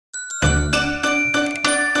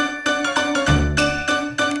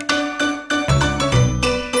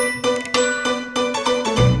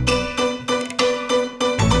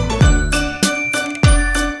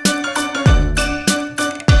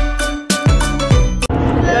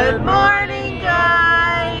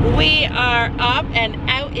up and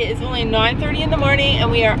out. It is only 9:30 in the morning and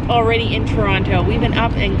we are already in Toronto. We've been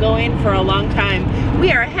up and going for a long time.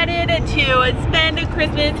 We are headed to spend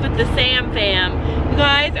Christmas with the Sam fam. You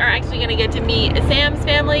guys are actually gonna get to meet Sam's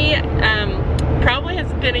family. Probably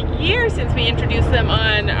has been a year since we introduced them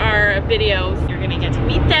on our videos. You're gonna get to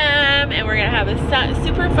meet them and we're gonna have a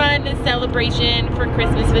super fun celebration for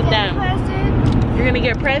Christmas with them. You're gonna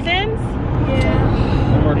get presents?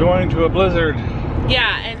 Yeah. And we're going to a blizzard.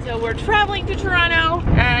 Yeah, and so we're traveling to Toronto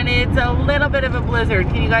and it's a little bit of a blizzard.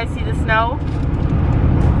 Can you guys see the snow?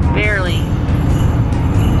 Barely.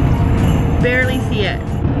 Barely see it.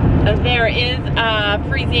 There is a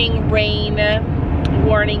freezing rain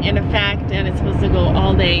warning in effect and it's supposed to go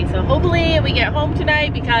all day. So hopefully we get home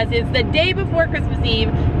tonight because it's the day before Christmas Eve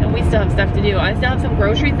and we still have stuff to do. I still have some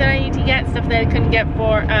groceries that I need to get, stuff that I couldn't get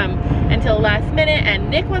for until last minute, and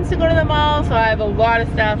Nick wants to go to the mall, so I have a lot of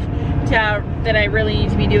stuff that I really need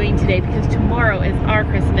to be doing today because tomorrow is our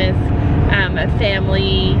Christmas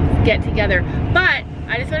family get together. But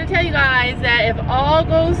I just want to tell you guys that if all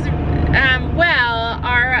goes well,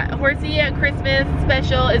 our Horsey Christmas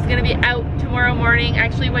special is going to be out tomorrow morning.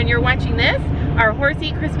 Actually, when you're watching this, our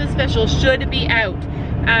Horsey Christmas special should be out.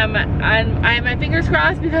 I have my fingers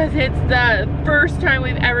crossed because it's the first time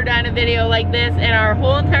we've ever done a video like this in our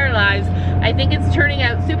whole entire lives. I think it's turning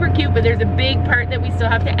out super cute, but there's a big part that we still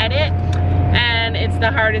have to edit and it's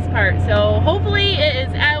the hardest part. So hopefully it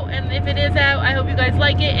is out, and if it is out, I hope you guys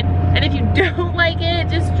like it. And if you don't like it,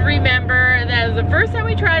 just remember that it was the first time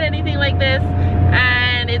we tried anything like this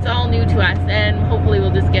and it's all new to us, and hopefully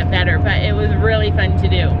we'll just get better, but it was really fun to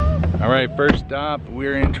do. All right, first stop,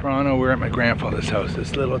 we're in Toronto. We're at my grandfather's house,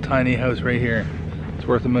 this little tiny house right here. It's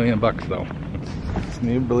worth $1 million though. Can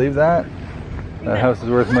you believe that? That house is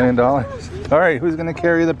worth $1 million. All right, who's gonna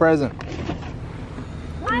carry the present?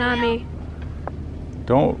 Not me.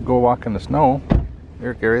 Don't go walk in the snow.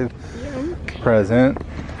 Here, carry the present.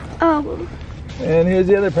 Oh. And here's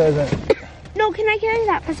the other present. No, can I carry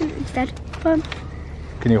that present instead?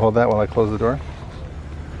 Can you hold that while I close the door?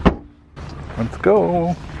 Let's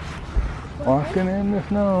go. Walking in the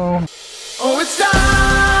snow. Oh, it's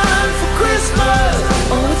time for Christmas.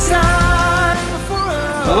 Oh, it's time for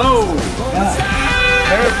us. Hello.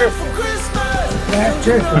 Merry Christmas. Merry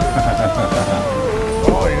Christmas.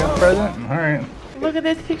 Oh, you got a present? All right. Look at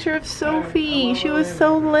this picture of Sophie. She was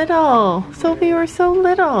so little. Sophie, you were so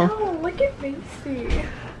little. Oh, look at Macy.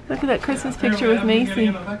 Look at that Christmas picture with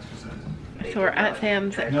Macy. So we're at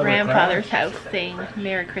Sam's grandfather's house saying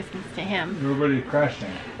Merry Christmas to him. Everybody crashing.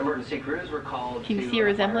 Emergency crews were called. Can you see a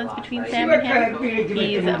resemblance between Sam and him?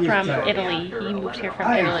 He's from Italy. He moved here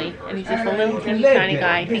from Italy. And he's just a little teeny tiny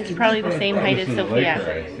guy. I think he's probably the same height as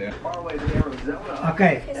Sophia.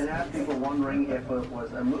 Okay. And have people wondering if it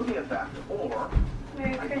was a movie effect or.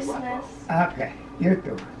 Merry Christmas. Okay, you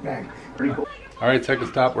too. Thanks. Pretty cool. All right, second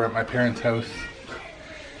stop, we're at my parents' house.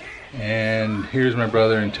 And here's my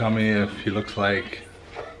brother, and tell me if he looks like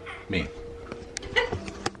me.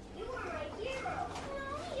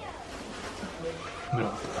 No,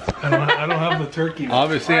 I don't have the turkey.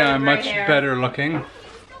 Obviously, I'm much better looking.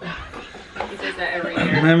 He says that every year.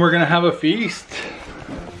 And then we're gonna have a feast.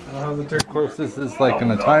 I don't have the turkey. Of course, this is like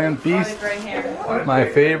an Italian feast. My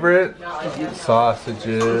favorite,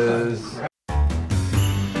 sausages.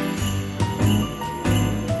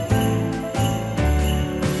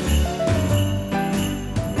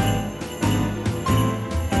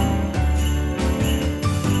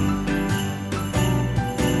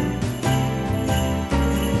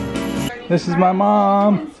 This is my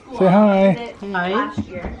mom. Say hi. Hi.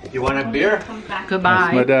 You want a beer? Goodbye.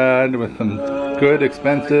 That's my dad with some good,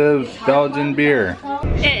 expensive Belgian beer.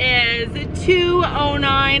 It is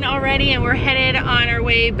 2:09 already and we're headed on our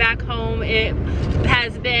way back home. It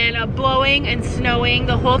has been blowing and snowing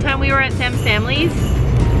the whole time we were at Sam's family's.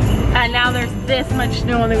 And now there's this much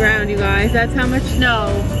snow on the ground, you guys. That's how much snow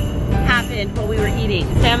happened while we were eating.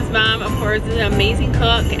 Sam's mom, of course, is an amazing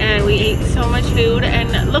cook and we ate so much food.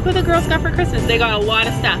 And look what the girls got for Christmas. They got a lot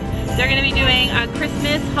of stuff. They're gonna be doing a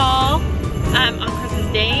Christmas haul on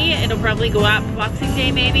Christmas Day. It'll probably go up Boxing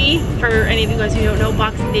Day maybe. For any of you guys who don't know,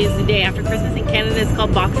 Boxing Day is the day after Christmas. In Canada, it's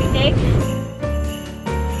called Boxing Day.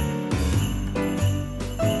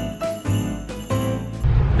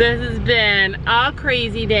 This has been a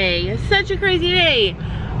crazy day. Such a crazy day.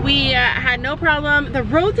 We had no problem. The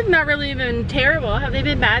roads have not really been terrible. Have they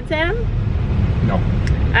been bad, Sam? No.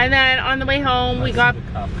 And then on the way home, we got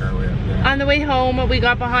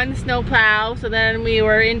behind the snowplow, so then we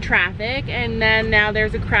were in traffic, and then now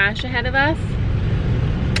there's a crash ahead of us.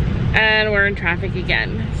 and we're in traffic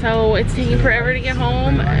again. So it's taking forever to get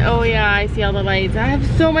home. Oh yeah, I see all the lights. I have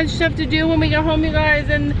so much stuff to do when we get home, you guys,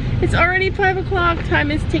 and it's already 5 o'clock.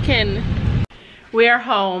 Time is ticking. We are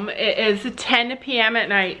home. It is 10 p.m. at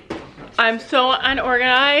night. I'm so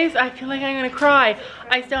unorganized. I feel like I'm gonna cry.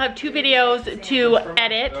 I still have 2 videos to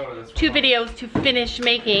edit, 2 videos to finish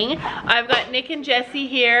making. I've got Nick and Jesse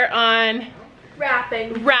here on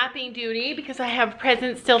wrapping duty because I have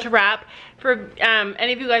presents still to wrap. For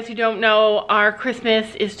any of you guys who don't know, our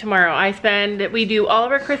Christmas is tomorrow. We do all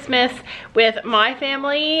of our Christmas with my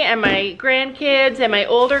family and my grandkids and my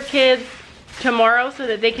older kids tomorrow so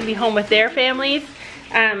that they can be home with their families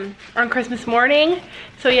on Christmas morning.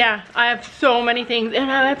 So yeah, I have so many things,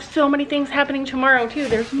 and I have so many things happening tomorrow too.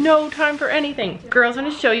 There's no time for anything. Girls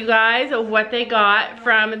want to show you guys what they got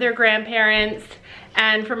from their grandparents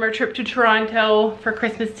and from our trip to Toronto for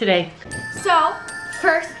Christmas today. So,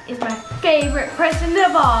 first is my favorite present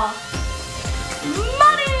of all.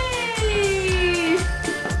 Money!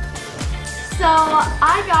 So,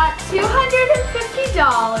 I got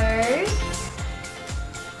 $250.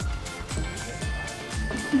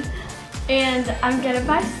 And I'm gonna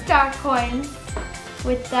buy star coins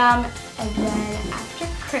with them, and then after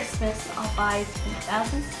Christmas I'll buy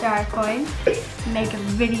 2,000 star coins and make a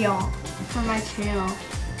video for my channel.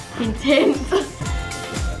 Hint, hint.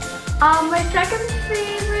 My second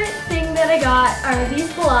favorite thing that I got are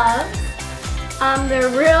these gloves.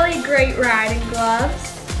 They're really great riding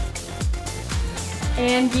gloves,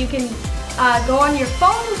 and you can go on your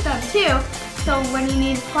phone with them too. So when you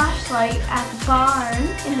need a flashlight at the barn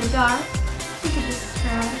in the dark, you can just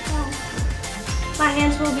turn on the phone. My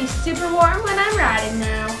hands will be super warm when I'm riding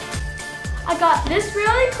now. I got this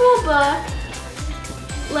really cool book.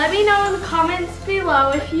 Let me know in the comments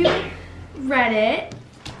below if you read it.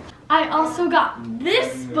 I also got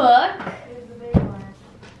this book.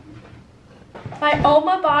 My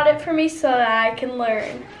Oma bought it for me so that I can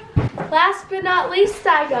learn. Last but not least,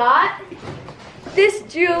 I got this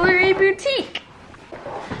jewelry boutique.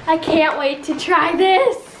 I can't wait to try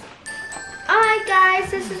this. Alright guys,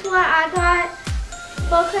 this is what I got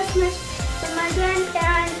for Christmas from my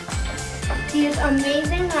grandparents. These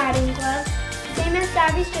amazing riding gloves. Same as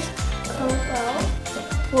Gabby's, just cocoa.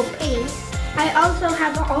 Well, pink. I also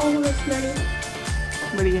have all of this money.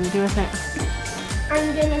 What are you gonna do with it?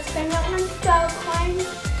 I'm gonna spend it on star coins,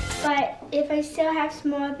 but if I still have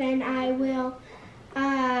some more, then I will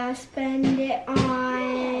spend it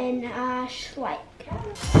on Schleich.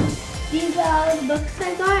 These are the books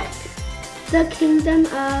I got. The Kingdom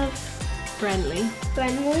of Friendly.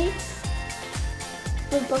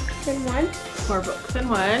 The books in one. 4 books in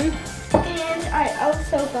 1. And I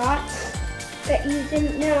also got, that you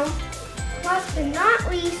didn't know, last but not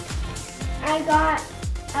least, I got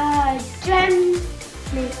Jemmies.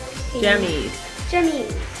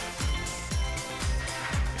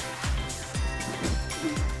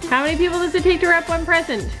 How many people does it take to wrap one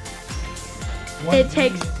present? It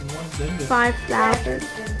takes 5,000.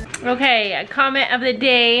 Okay, a comment of the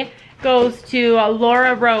day goes to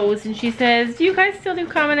Laura Rose, and she says, do you guys still do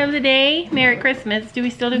comment of the day? Merry Christmas. Do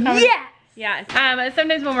we still do comment? Yes! Yes.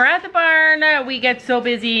 Sometimes when we're at the barn, we get so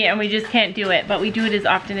busy and we just can't do it, but we do it as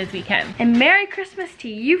often as we can. And Merry Christmas to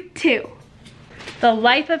you too. The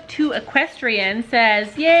Life of 2 Equestrian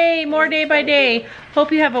says, yay, more day by day.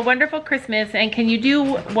 Hope you have a wonderful Christmas, and can you do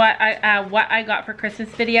what I got for Christmas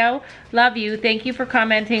video? Love you. Thank you for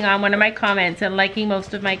commenting on one of my comments and liking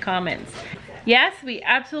most of my comments. Yes, we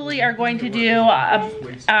absolutely are going to do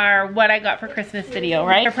our what I got for Christmas video,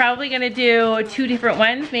 right? We're probably going to do 2 different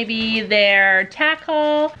ones. Maybe their tack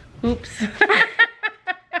haul. Oops.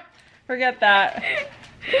 Forget that.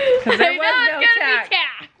 Because there was no tack.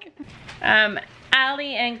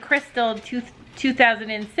 Allie and Crystal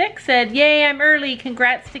 2006 said, yay, I'm early.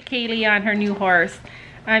 Congrats to Kaylee on her new horse.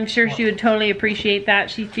 I'm sure she would totally appreciate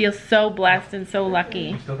that. She feels so blessed and so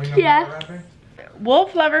lucky. Yeah.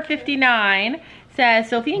 Wolf Lover 59 says,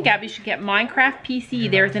 Sophie and Gabby should get Minecraft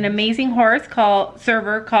PC. There's an amazing horse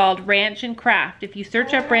server called Ranch and Craft. If you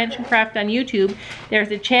search up Ranch and Craft on YouTube,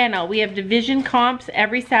 there's a channel. We have division comps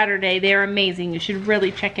every Saturday. They're amazing. You should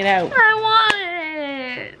really check it out. I want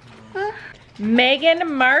it.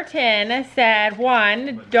 Megan Martin said,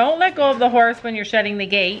 1, don't let go of the horse when you're shutting the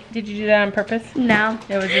gate. Did you do that on purpose? No.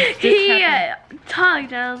 It was just He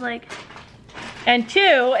tugged. I was like. And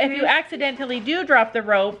 2, if you accidentally do drop the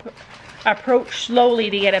rope, approach slowly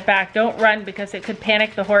to get it back. Don't run, because it could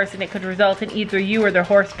panic the horse and it could result in either you or the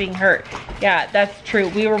horse being hurt. Yeah, that's true.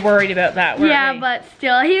 We were worried about that, weren't we? But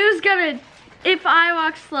still, he was gonna, if I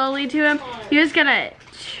walked slowly to him, he was gonna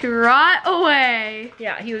trot away.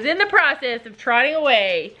 Yeah, he was in the process of trotting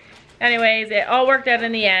away. Anyways, it all worked out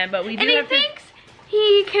in the end, but we do And he have to... thinks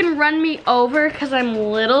he can run me over because I'm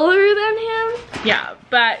littler than him. Yeah,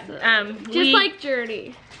 but Just like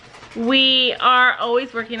Journey. we are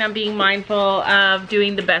always working on being mindful of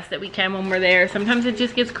doing the best that we can when we're there. Sometimes it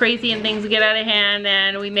just gets crazy and things get out of hand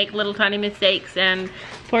and we make little tiny mistakes, and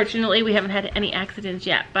fortunately we haven't had any accidents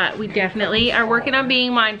yet, but we definitely are working on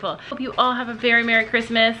being mindful. Hope you all have a very Merry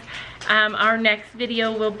Christmas. Our next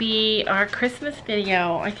video will be our Christmas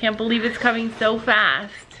video. I can't believe it's coming so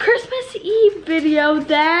fast. Christmas Eve video,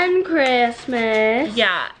 then Christmas.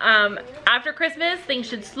 Yeah, after Christmas, things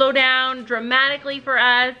should slow down dramatically for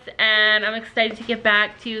us, and I'm excited to get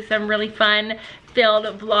back to some really fun filled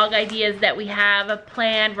vlog ideas that we have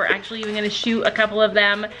planned. We're actually even going to shoot a couple of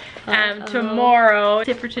them tomorrow. That's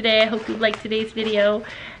it for today. I hope you liked today's video,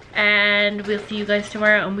 and we'll see you guys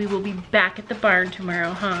tomorrow, and we will be back at the barn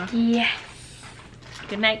tomorrow, huh? Yes.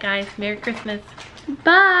 Good night, guys. Merry Christmas.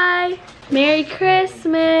 Bye. Merry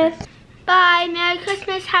Christmas. Bye. Merry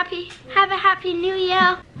Christmas. Have a happy New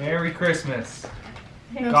Year. Merry Christmas.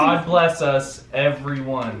 God bless us,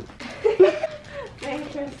 everyone. Merry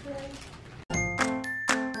Christmas.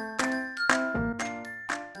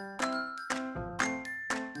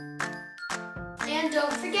 And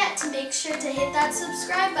don't forget to make sure to hit that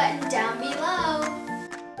subscribe button down below.